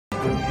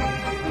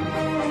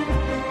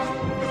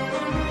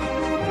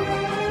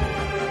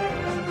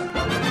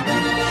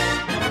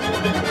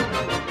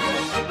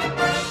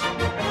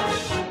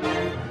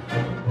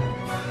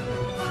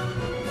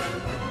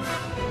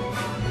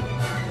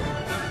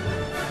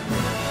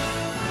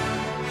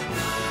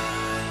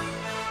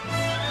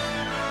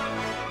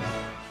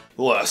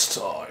Last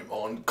time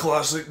on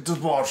Classic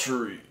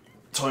Debauchery,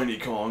 Tiny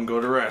Kong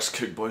got her ass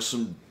kicked by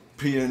some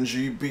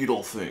PNG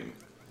Beetle thing.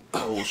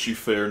 How will she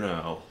fare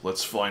now?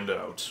 Let's find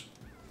out.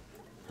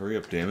 Hurry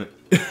up, damn it.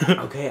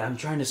 Okay, I'm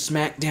trying to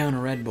smack down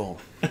a Red Bull.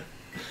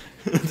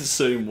 The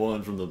same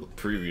one from the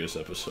previous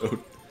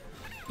episode.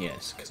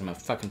 Yes, because I'm a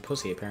fucking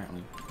pussy,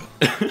 apparently.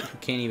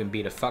 Can't even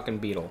beat a fucking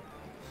beetle.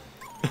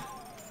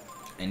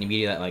 And you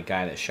be that like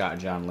guy that shot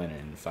John Lennon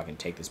and fucking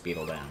take this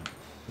beetle down.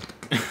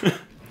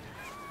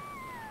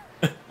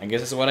 I guess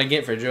that's what I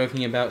get for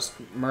joking about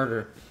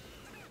murder.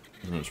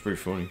 That's pretty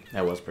funny.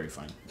 That was pretty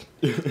funny.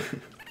 It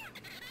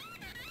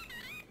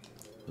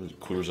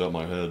clears out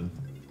my head.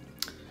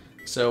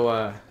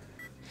 So,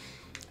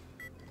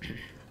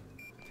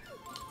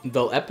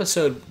 the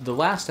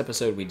last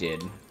episode we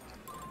did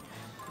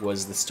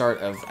was the start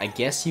of, I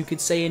guess you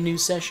could say, a new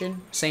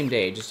session. Same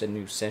day, just a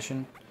new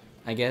session,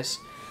 I guess.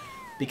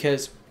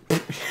 Because,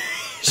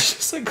 it's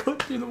just like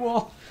clip through the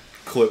wall.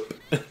 Clip.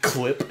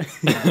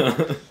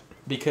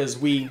 Because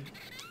we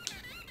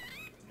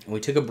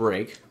took a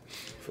break.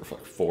 For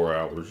like 4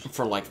 hours.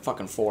 For like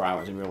fucking 4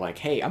 hours, and we were like,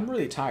 hey, I'm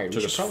really tired.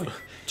 Took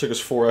us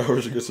 4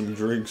 hours to get some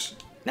drinks.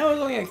 No, it was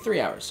only like 3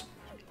 hours.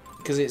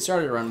 Because it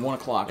started around 1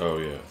 o'clock. Oh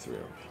yeah, 3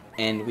 hours.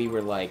 And we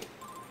were like,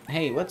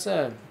 hey, let's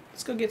go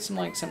get some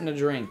like something to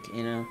drink,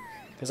 you know?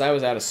 Because I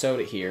was out of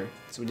soda here,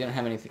 so we didn't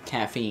have any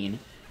caffeine.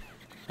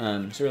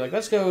 So we were like,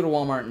 let's go to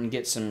Walmart and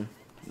get some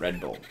Red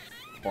Bull.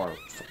 Or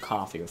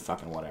coffee or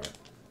fucking whatever.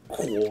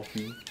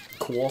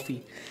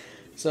 Coffee.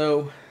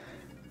 So,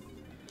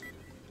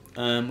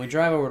 we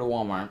drive over to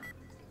Walmart,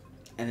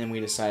 and then we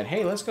decide,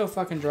 hey, let's go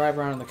fucking drive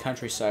around in the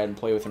countryside and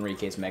play with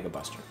Enrique's Mega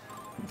Buster.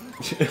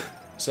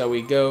 So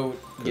we go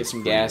get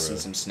some gas and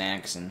some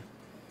snacks and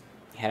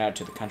head out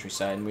to the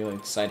countryside, and we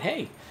decide,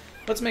 hey,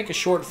 let's make a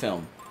short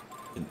film.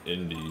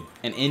 An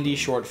indie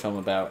short film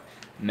about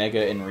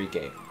Mega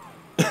Enrique.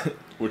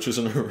 Which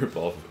isn't a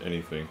rip-off of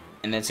anything.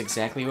 And that's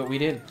exactly what we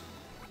did.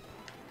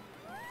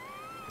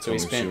 So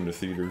soon to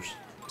theaters.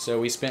 So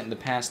we spent the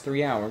past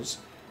 3 hours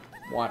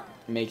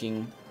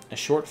making a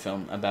short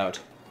film about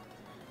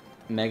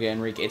Mega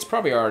Enrique. It's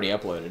probably already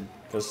uploaded,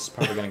 because it's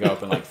probably going to go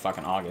up in like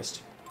fucking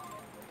August.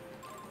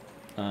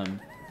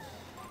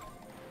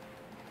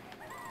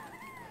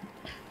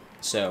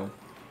 So,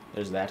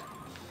 there's that.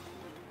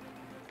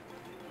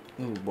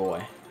 Ooh,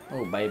 boy.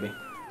 Oh, baby.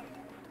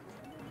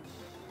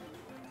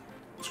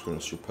 It's going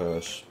to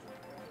surpass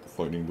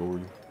Finding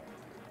Dory.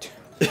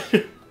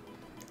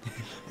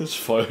 This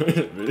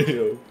 5-minute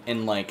video.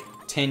 In like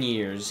 10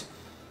 years,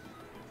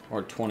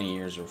 or 20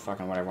 years, or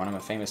fucking whatever, when I'm a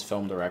famous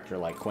film director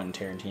like Quentin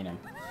Tarantino,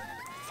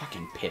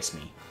 fucking piss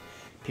me.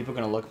 People are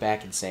going to look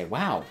back and say,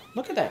 wow,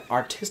 look at that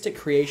artistic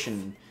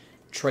creation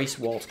Trace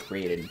Waltz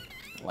created,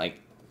 like,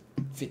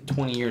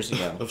 20 years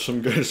ago. Of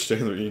some guy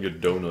standing there eating a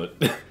donut.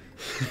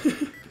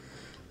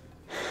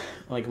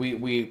 Like,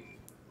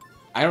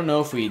 I don't know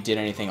if we did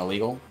anything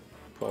illegal.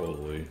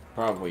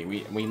 Probably.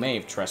 We may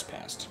have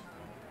trespassed.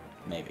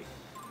 Maybe.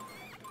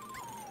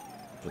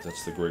 But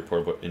that's the great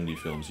part about indie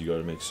films. You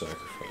gotta make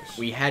sacrifices.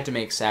 We had to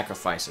make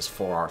sacrifices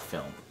for our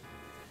film.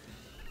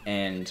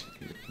 And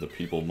the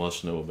people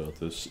must know about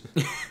this.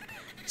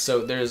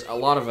 So there's a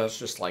lot of us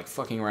just like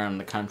fucking around in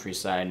the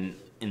countryside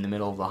in the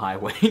middle of the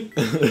highway.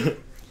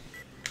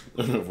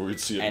 Where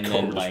we'd see a and car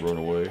then, just like, run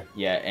away.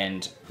 Yeah,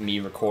 and me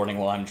recording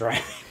while I'm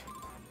driving.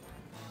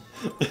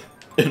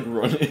 And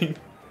running.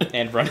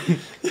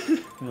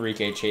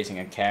 Enrique chasing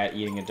a cat,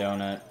 eating a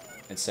donut,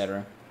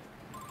 etc.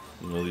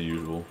 You know, the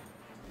usual.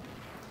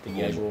 The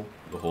usual.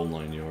 The whole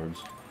 9 yards.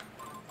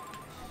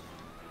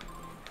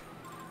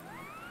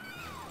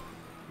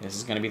 This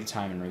is gonna be the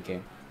time, Enrique.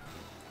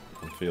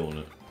 I'm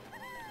feeling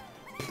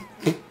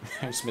it.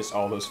 I just missed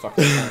all those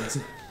fucking points.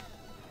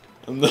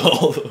 And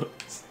all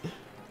those.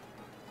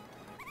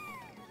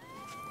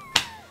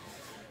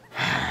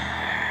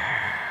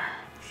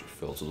 She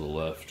fell to the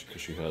left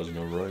because she has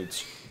no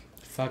rights.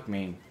 Fuck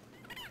me.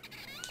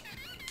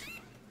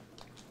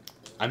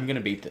 I'm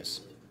gonna beat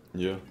this.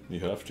 Yeah, you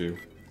have to.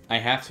 I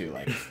have to,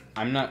 like,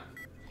 I'm not,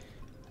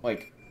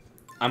 like,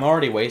 I'm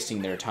already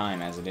wasting their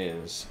time as it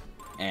is,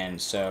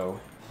 and so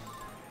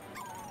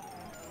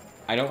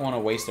I don't want to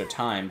waste their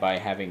time by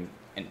having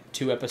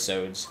 2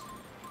 episodes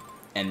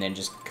and then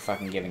just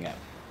fucking giving up,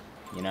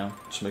 you know?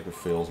 Just make a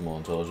fails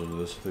montage of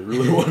this if they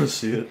really want to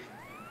see it.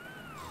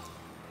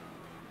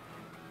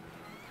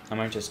 I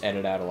might just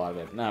edit out a lot of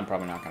it. No, I'm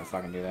probably not gonna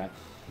fucking do that.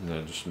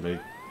 No, just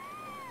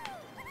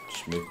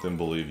make them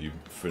believe you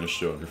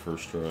finished it on your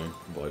first try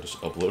by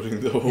just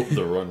uploading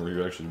the run where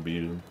you actually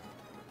beat him.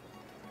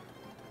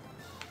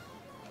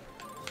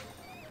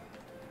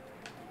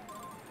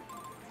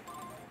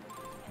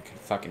 I can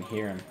fucking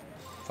hear him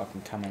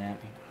fucking coming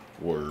at me.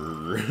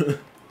 Word.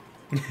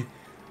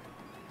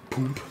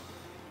 Poop.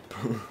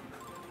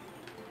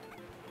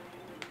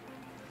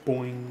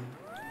 Boing.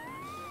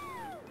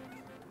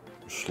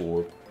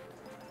 Slorp.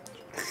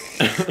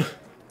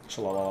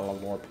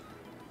 Warp.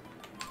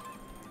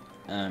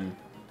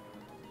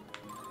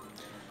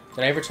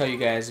 Did I ever tell you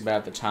guys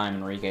about the time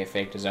Enrique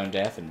faked his own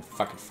death and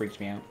fucking freaked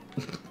me out?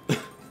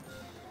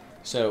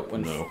 So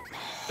when No.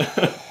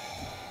 That's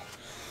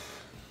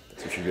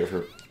what you get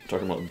for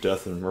talking about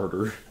death and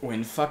murder.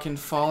 when fucking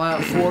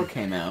Fallout 4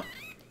 came out,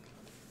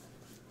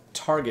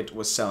 Target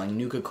was selling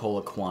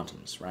Nuka-Cola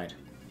Quantums, right?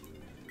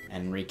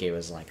 And Enrique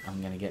was like,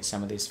 I'm gonna get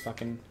some of these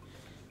fucking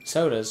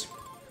sodas.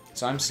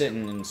 So I'm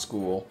sitting in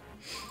school.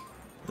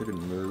 Like a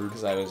nerd.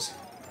 Because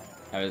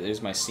it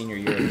was my senior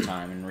year at the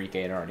time.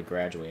 Enrique had already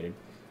graduated.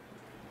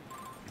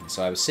 And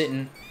so I was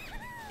sitting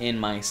in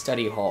my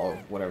study hall,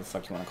 whatever the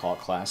fuck you want to call it,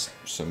 class.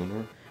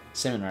 Seminar?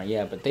 Seminar,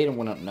 yeah, but they don't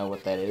know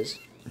what that is.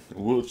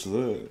 What's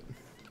that?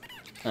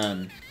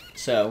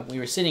 So we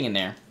were sitting in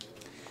there,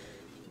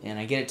 and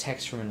I get a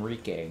text from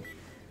Enrique.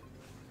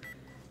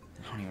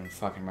 I don't even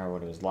fucking remember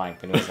what it was like,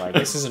 but it was like,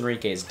 this is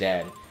Enrique's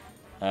dad.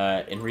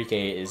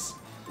 Enrique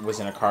was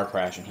in a car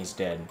crash and he's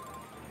dead.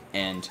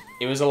 And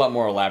it was a lot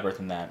more elaborate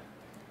than that.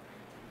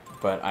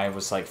 But I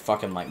was like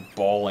fucking like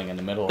bawling in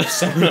the middle of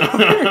seminar.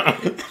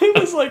 It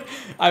was like,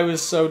 I was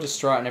so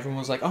distraught and everyone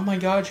was like, oh my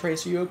god,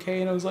 Trace, are you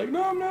okay? And I was like,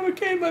 no, I'm not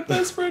okay, my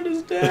best friend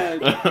is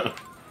dead.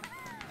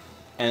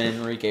 And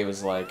Enrique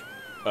was like,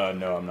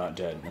 no, I'm not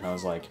dead. And I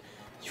was like,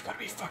 you gotta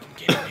be fucking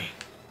kidding me.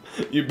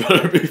 You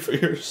better be for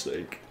your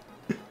sake.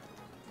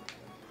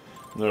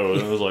 No,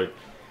 it was like,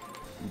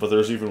 but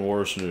there's even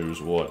worse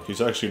news. What?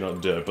 He's actually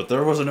not dead, but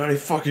there wasn't any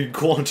fucking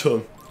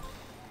quantum.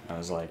 I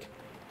was like,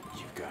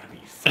 you gotta be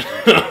fucking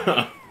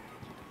kidding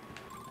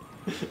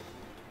me.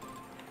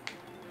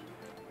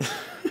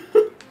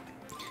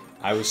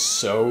 I was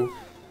so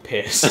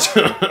pissed.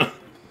 But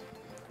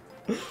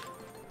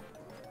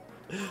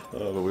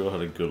we all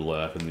had a good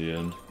laugh in the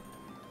end.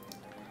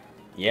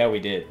 Yeah, we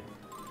did.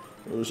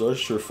 I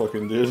sure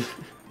fucking did.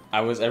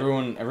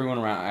 Everyone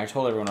around, I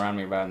told everyone around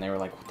me about it, and they were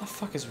like, what the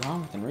fuck is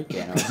wrong with Enrique?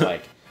 And I was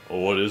like,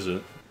 Well, what is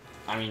it?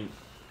 I mean,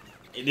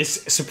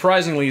 this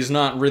surprisingly is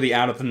not really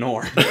out of the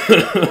norm.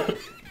 It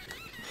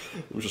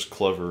was just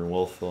clever and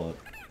well thought.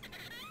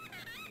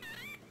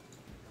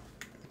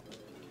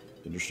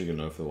 Interesting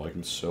enough that I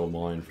can sell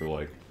mine for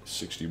like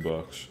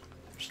 $60.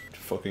 Just a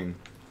fucking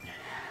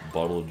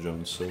bottle of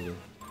Jones soda.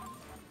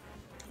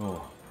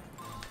 Oh.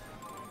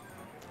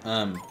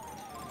 I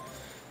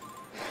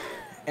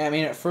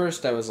mean, at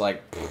first I was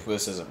like,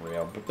 this isn't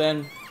real. But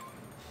then,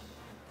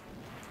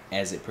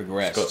 as it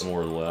progressed, It's got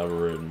more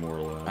elaborate and more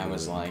elaborate. I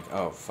was like,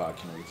 oh fuck,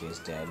 Enrique's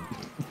dead.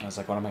 I was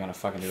like, what am I gonna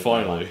fucking do with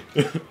finally.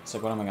 my life? It's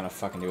like, what am I gonna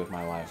fucking do with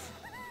my life?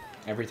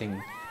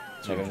 Everything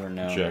I've ever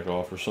known. Jack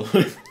off or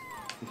something.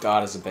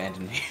 God has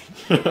abandoned me.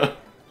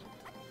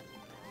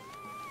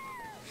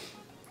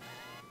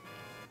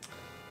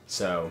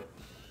 So,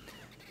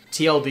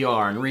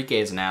 TLDR, Enrique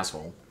is an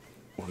asshole.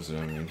 What does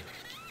that mean?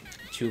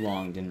 Too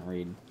long, didn't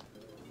read.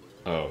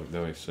 Oh,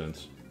 that makes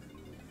sense.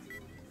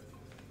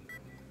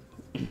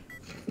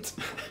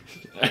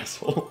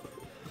 Asshole.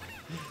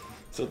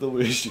 Is that the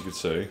least you could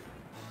say?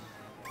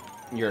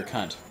 You're a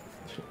cunt.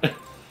 Yeah,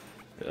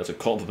 that's a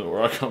compliment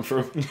where I come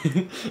from.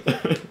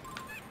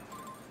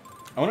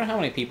 I wonder how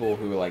many people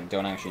who like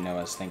don't actually know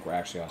us think we're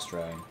actually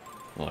Australian.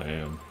 Well, I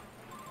am.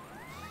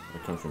 I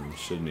come from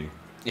Sydney.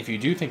 If you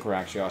do think we're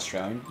actually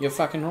Australian, you're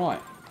fucking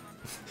right.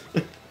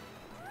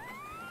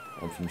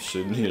 I'm from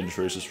Sydney and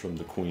Trace is from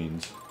the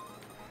Queens.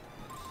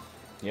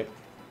 Yep.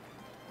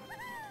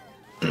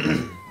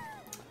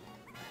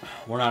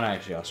 We're not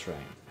actually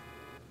Australian.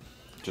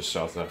 Just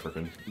South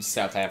African.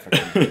 South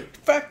African.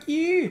 Fuck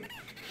you!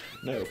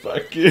 No,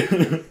 fuck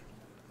you.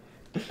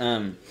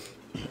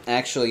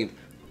 Actually,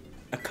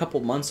 a couple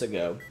months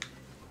ago,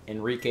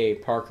 Enrique,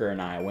 Parker,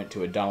 and I went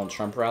to a Donald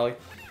Trump rally.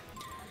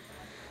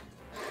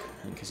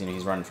 Because, you know,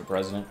 he's running for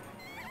president.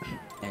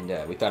 And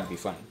we thought it'd be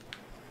funny.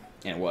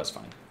 And it was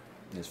funny.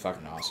 It was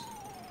fucking awesome.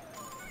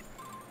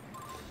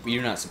 We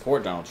do not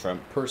support Donald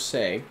Trump, per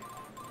se.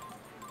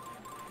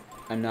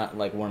 I'm not,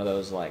 like, one of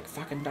those, like,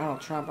 fucking Donald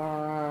Trump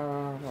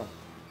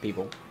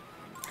people.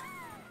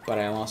 But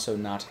I am also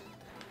not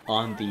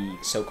on the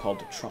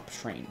so-called Trump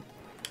train.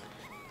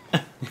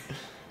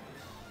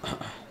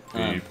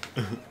 Beep.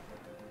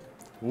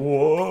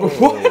 Whoa.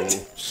 What?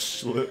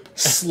 Slip.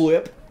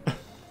 Slip.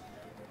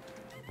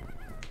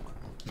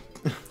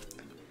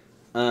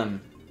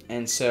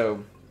 And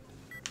so,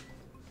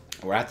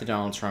 we're at the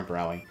Donald Trump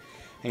rally.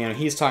 And, you know,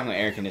 he's talking about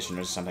air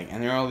conditioners or something,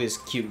 and there are all these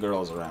cute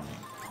girls around me.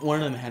 One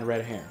of them had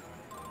red hair.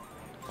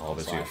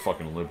 Obviously a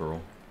fucking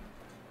liberal.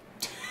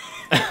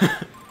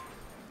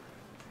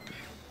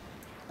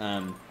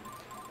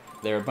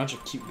 There were a bunch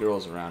of cute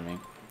girls around me.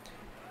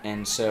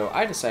 And so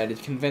I decided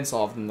to convince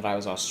all of them that I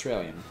was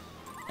Australian.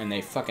 And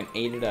they fucking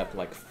ate it up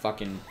like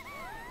fucking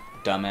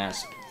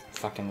dumbass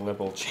fucking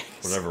liberal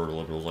chicks. Whatever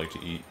liberals like to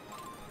eat.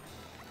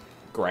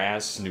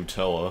 Grass.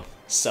 Nutella.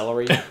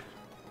 Celery.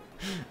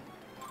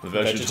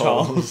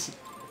 Vegetables.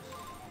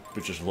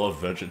 Bitches love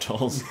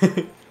vegetables.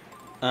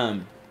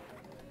 And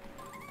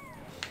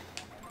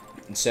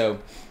so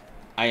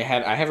I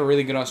have a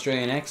really good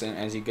Australian accent,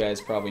 as you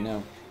guys probably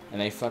know. And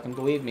they fucking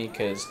believed me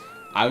because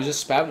I was just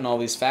spouting all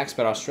these facts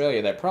about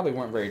Australia that probably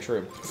weren't very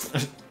true.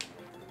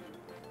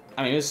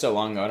 I mean, it was so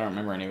long ago, I don't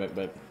remember any of it,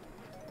 but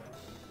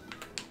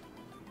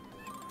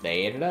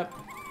they ate it up.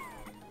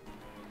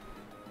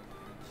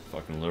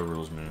 Fucking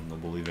liberals, man. They'll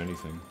believe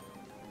anything.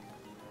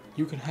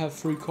 You can have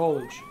free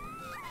college.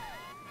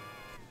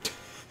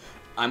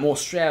 I'm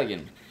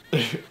Australian.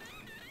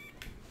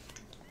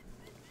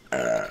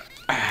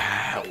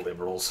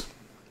 Liberals.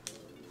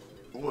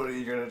 What are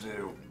you gonna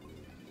do?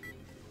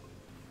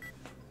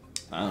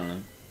 I don't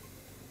know.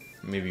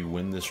 Maybe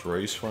win this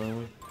race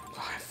finally?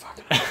 Oh, I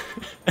fucking...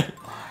 I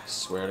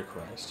swear to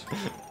Christ.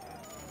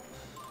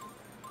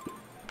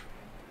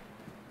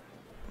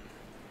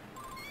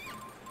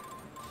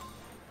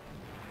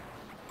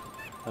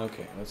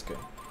 Okay, let's go.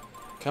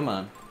 Come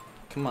on.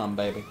 Come on,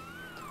 baby.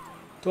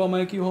 Do I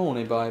make you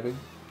horny, baby?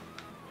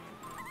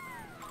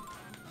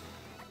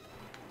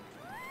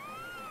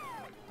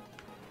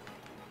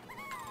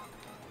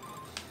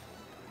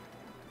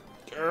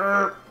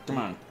 Come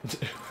on.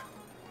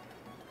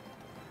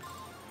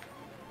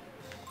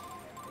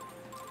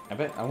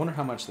 I wonder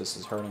how much this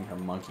is hurting her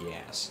monkey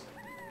ass.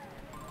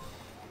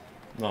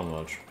 Not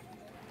much.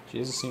 She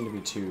doesn't seem to be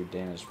too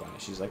damaged by it.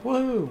 She's like,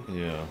 whoa!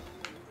 Yeah.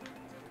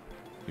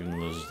 Even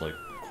though there's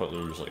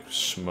like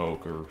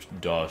smoke or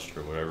dust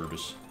or whatever,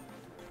 just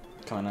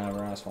Coming out of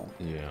her asshole.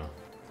 yeah.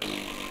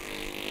 It's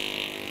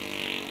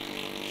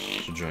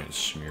a giant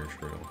smear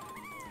trail.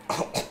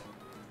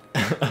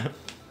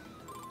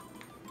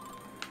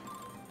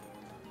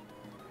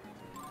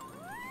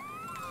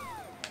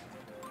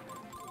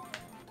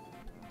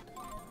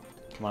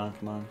 Come on,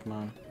 come on, come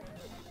on.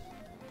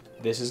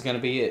 This is gonna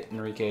be it,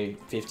 Enrique.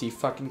 50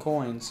 fucking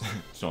coins.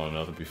 It's not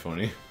enough to be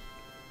funny.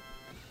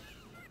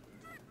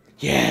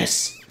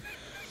 Yes!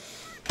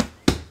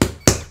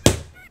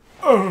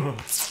 Oh,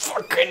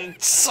 fucking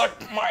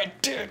suck my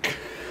dick.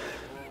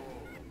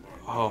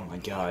 Oh my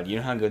god, you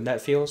know how good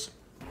that feels?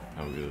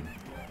 How good.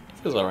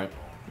 Feels alright.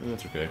 Yeah,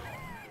 that's okay.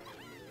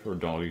 For a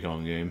Donkey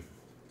Kong game.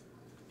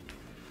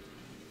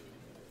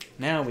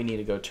 Now we need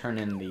to go turn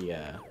in the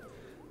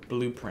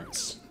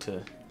blueprints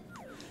to...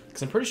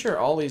 Because I'm pretty sure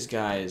all these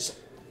guys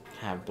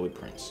have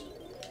blueprints.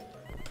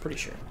 I'm pretty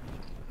sure.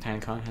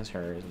 Tiny Kong has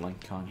hers,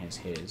 Monkey Kong has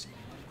his,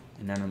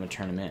 and none of them would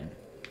turn them in.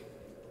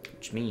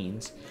 Which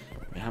means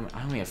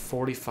I only have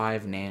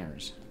 45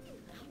 nanners.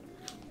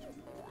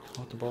 I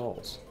want the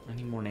balls. I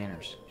need more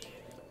nanners.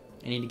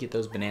 I need to get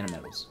those banana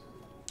medals.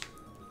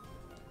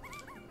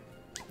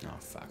 Oh,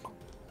 fuck.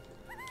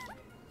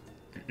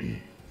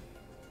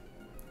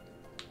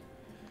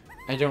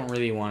 I don't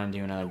really want to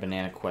do another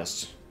banana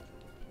quest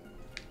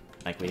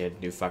like we did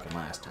do fucking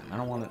last time. I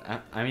don't want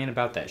to... I ain't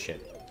about that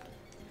shit.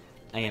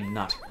 I am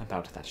not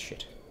about that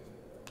shit.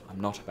 I'm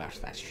not about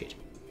that shit.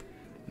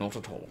 Not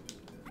at all.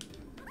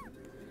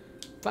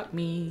 Fuck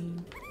me.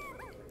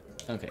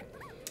 Okay.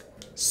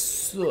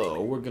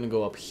 So, we're gonna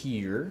go up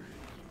here.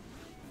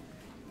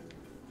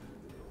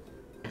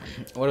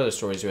 What other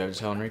stories do we have to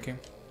tell, Enrique?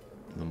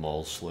 The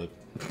mall slip.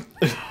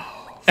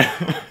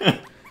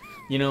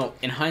 You know,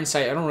 in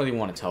hindsight, I don't really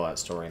want to tell that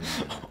story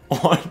now.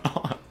 Why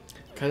not?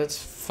 Because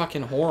it's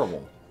fucking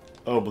horrible.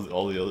 Oh, but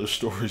all the other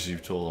stories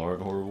you've told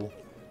aren't horrible.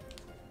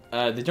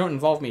 They don't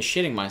involve me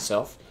shitting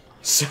myself.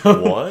 So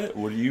What?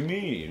 What do you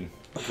mean?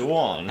 Go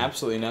on.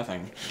 absolutely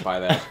nothing by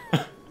that.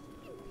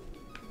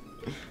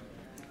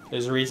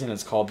 There's a reason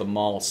it's called the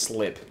mall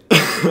slip.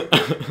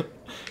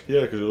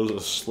 Yeah, because it was a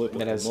slip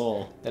That at is the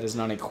mall. that is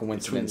not a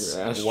coincidence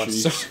Between your ass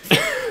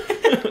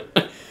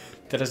whatsoever.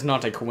 That is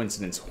not a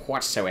coincidence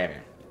whatsoever.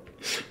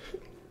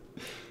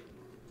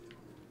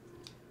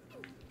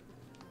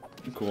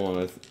 Go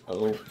on, I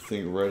don't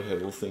think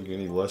Redhead will think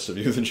any less of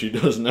you than she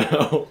does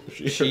now.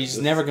 She's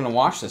never gonna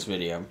watch this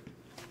video.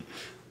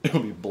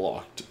 It'll be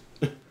blocked.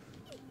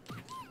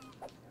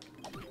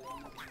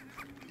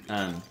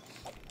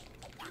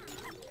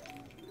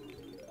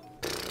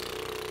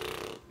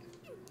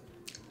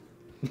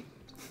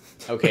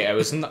 Okay, I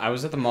was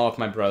at the mall with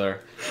my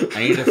brother. I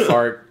needed to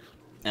fart,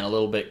 and a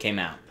little bit came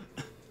out.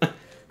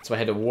 So I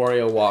had to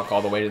Wario walk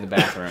all the way to the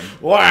bathroom.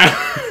 Wow!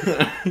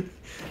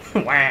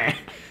 I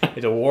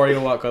had to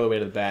Wario walk all the way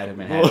to the bathroom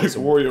and had Like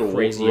some Wario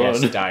crazy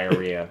ass run.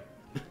 diarrhea.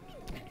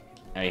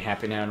 Are you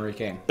happy now,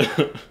 Enrique?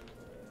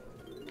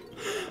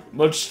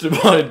 Much to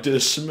my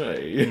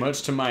dismay.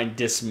 Much to my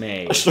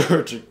dismay. I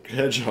started to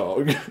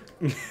hedgehog.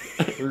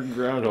 Or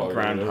groundhog.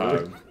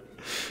 Groundhog.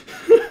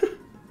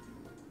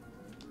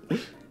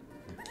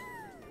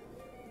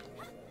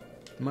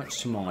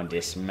 Much to my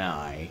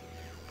dismay.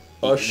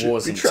 Oh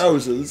shit, my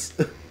trousers.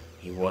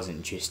 He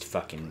wasn't just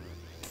fucking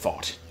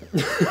fought.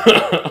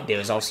 There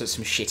was also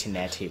some shit in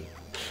there too.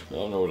 I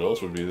don't know what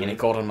else would be there. And it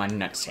got on my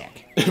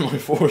nutsack. In my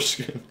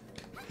foreskin.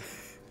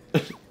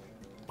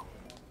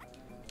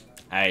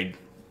 Hey,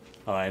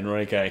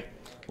 Enrique.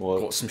 What?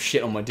 Got some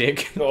shit on my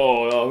dick.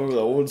 Oh, yeah, I remember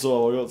that one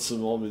time I got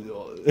some on me.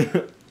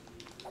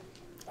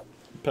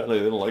 Apparently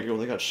they don't like it when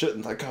they got shit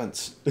in their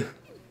cunts.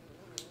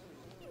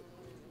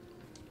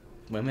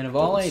 Women of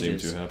all Don't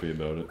ages seem too happy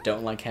about it.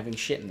 don't like having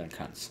shit in their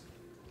cunts.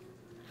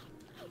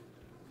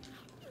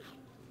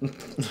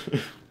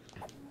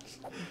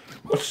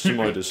 Much to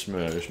my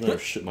dismay, I should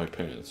have shit my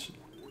pants.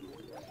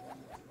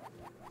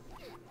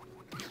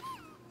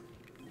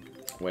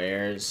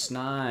 Where's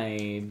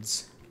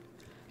Snides?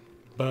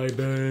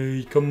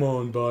 Baby, come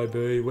on,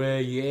 baby.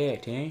 Where you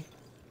at, eh?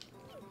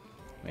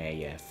 Where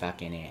you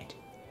fucking at?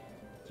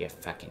 You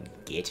fucking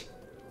git.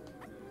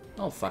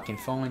 I'll fucking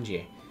find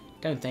you.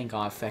 Don't think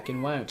I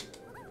fucking won't.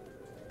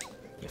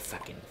 You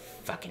fucking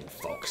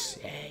fox.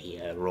 Yeah,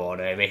 you're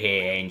right over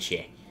here, ain't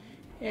you?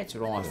 That's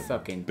what I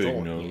fucking big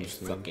thought, nose you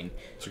thing. fucking...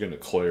 It's gonna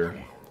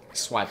Claire.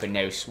 Swiping,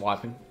 no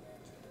swiping.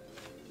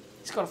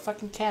 He's got a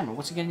fucking camera.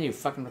 What's he gonna do?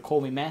 Fucking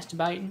record me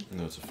masturbating?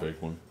 No, it's a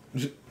fake one.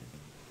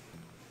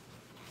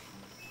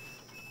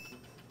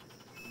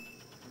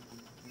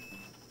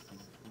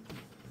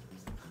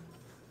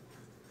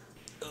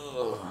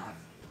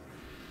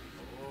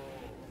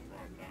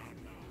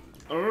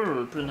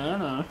 Oh,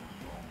 banana.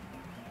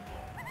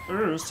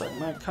 Oh, suck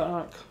my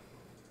cock.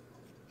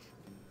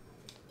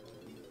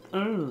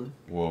 Oh,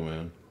 Whoa,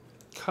 man.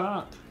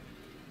 cock.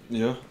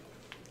 Yeah.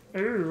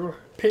 Oh,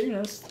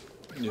 penis.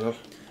 Yeah.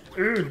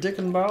 Oh, dick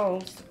and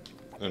balls.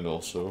 And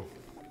also.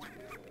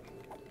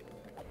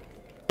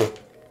 I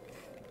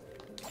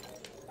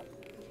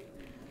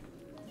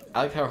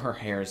like how her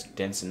hair is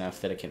dense enough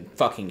that it can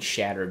fucking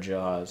shatter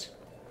jaws.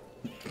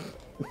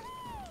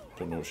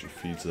 Don't know what she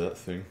feeds that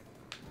thing.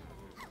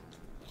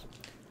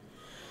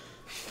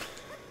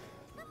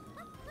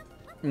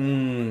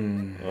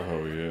 Mmm.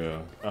 Oh, yeah.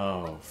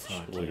 Oh,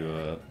 fuck Look yeah.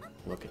 at that.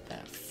 Look at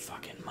that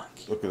fucking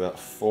monkey. Look at that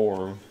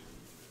form.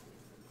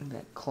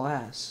 That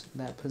class.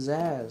 That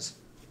pizzazz.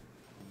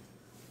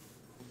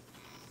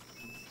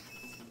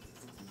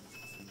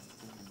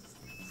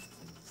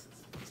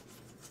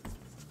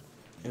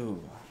 Ooh.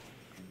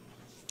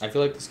 I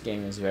feel like this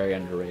game is very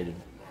underrated.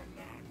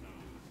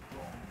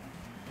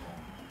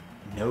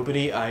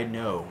 Nobody I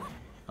know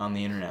on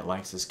the internet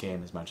likes this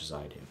game as much as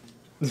I do.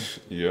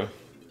 Yeah.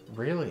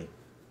 Really?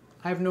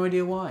 I have no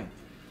idea why.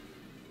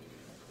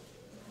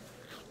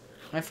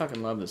 I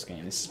fucking love this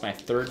game. This is my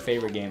third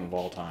favorite game of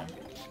all time.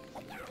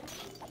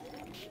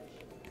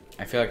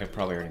 I feel like I've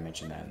probably already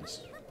mentioned that in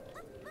this.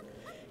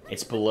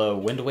 It's below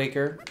Wind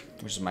Waker,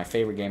 which is my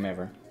favorite game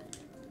ever,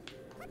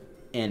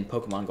 and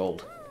Pokemon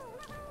Gold.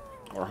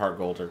 Or Heart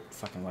Gold, or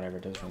fucking whatever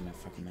it does really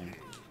fucking matter.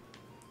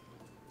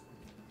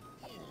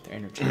 They're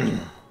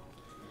interchangeable.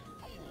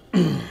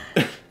 Let's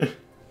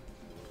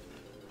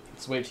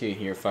wait till you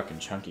hear fucking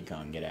Chunky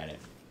Kong get at it.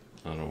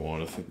 I don't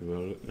want to think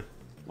about it.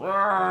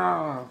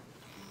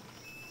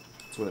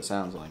 That's what it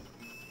sounds like.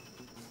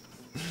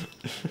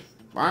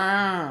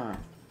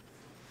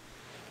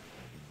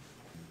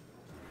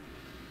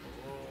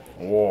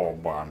 Oh,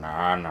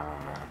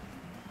 banana.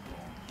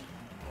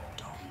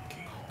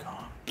 Donkey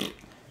Kong. Just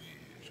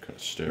kind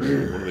of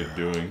staring. What are they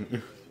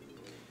doing?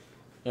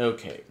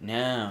 Okay,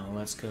 now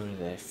let's go to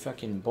the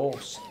fucking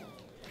boss.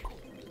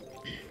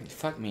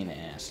 Fuck me in the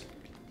ass.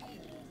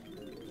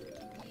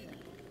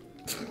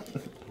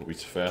 Oh,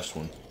 it's a fast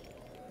one.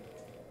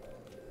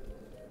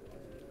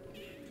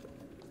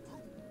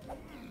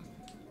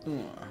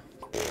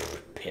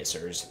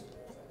 Pissers.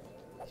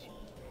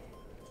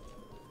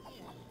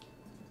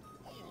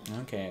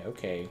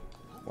 Okay.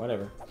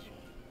 Whatever.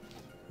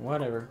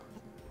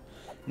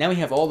 Now we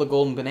have all the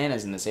golden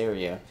bananas in this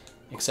area,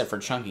 except for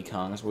Chunky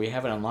Kong's. We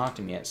haven't unlocked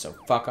them yet, so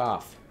fuck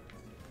off.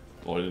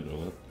 Oh, I didn't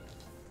know that.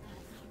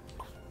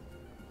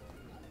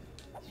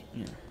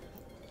 Yeah.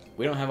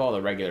 We don't have all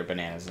the regular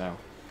bananas, though.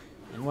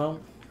 And, well,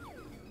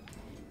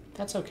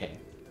 that's okay.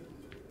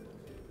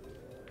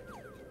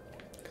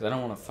 Because I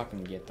don't want to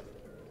fucking get them.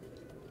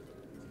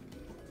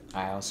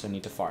 I also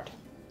need to fart.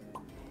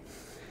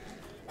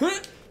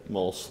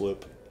 Mall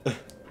slip.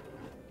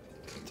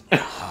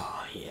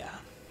 Oh, yeah.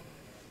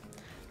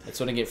 That's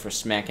what I get for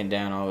smacking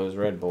down all those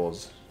Red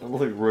Bulls. I don't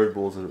think Red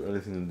Bulls have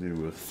anything to do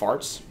with...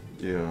 Farts?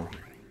 Yeah.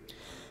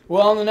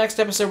 Well, in the next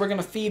episode, we're going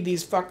to feed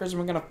these fuckers and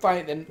we're going to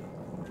fight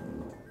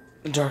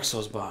the Dark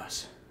Souls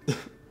boss.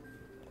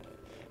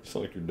 It's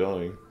not like you're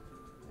dying.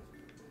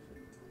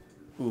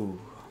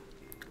 Ooh.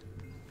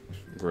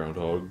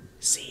 Groundhog.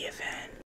 See you then.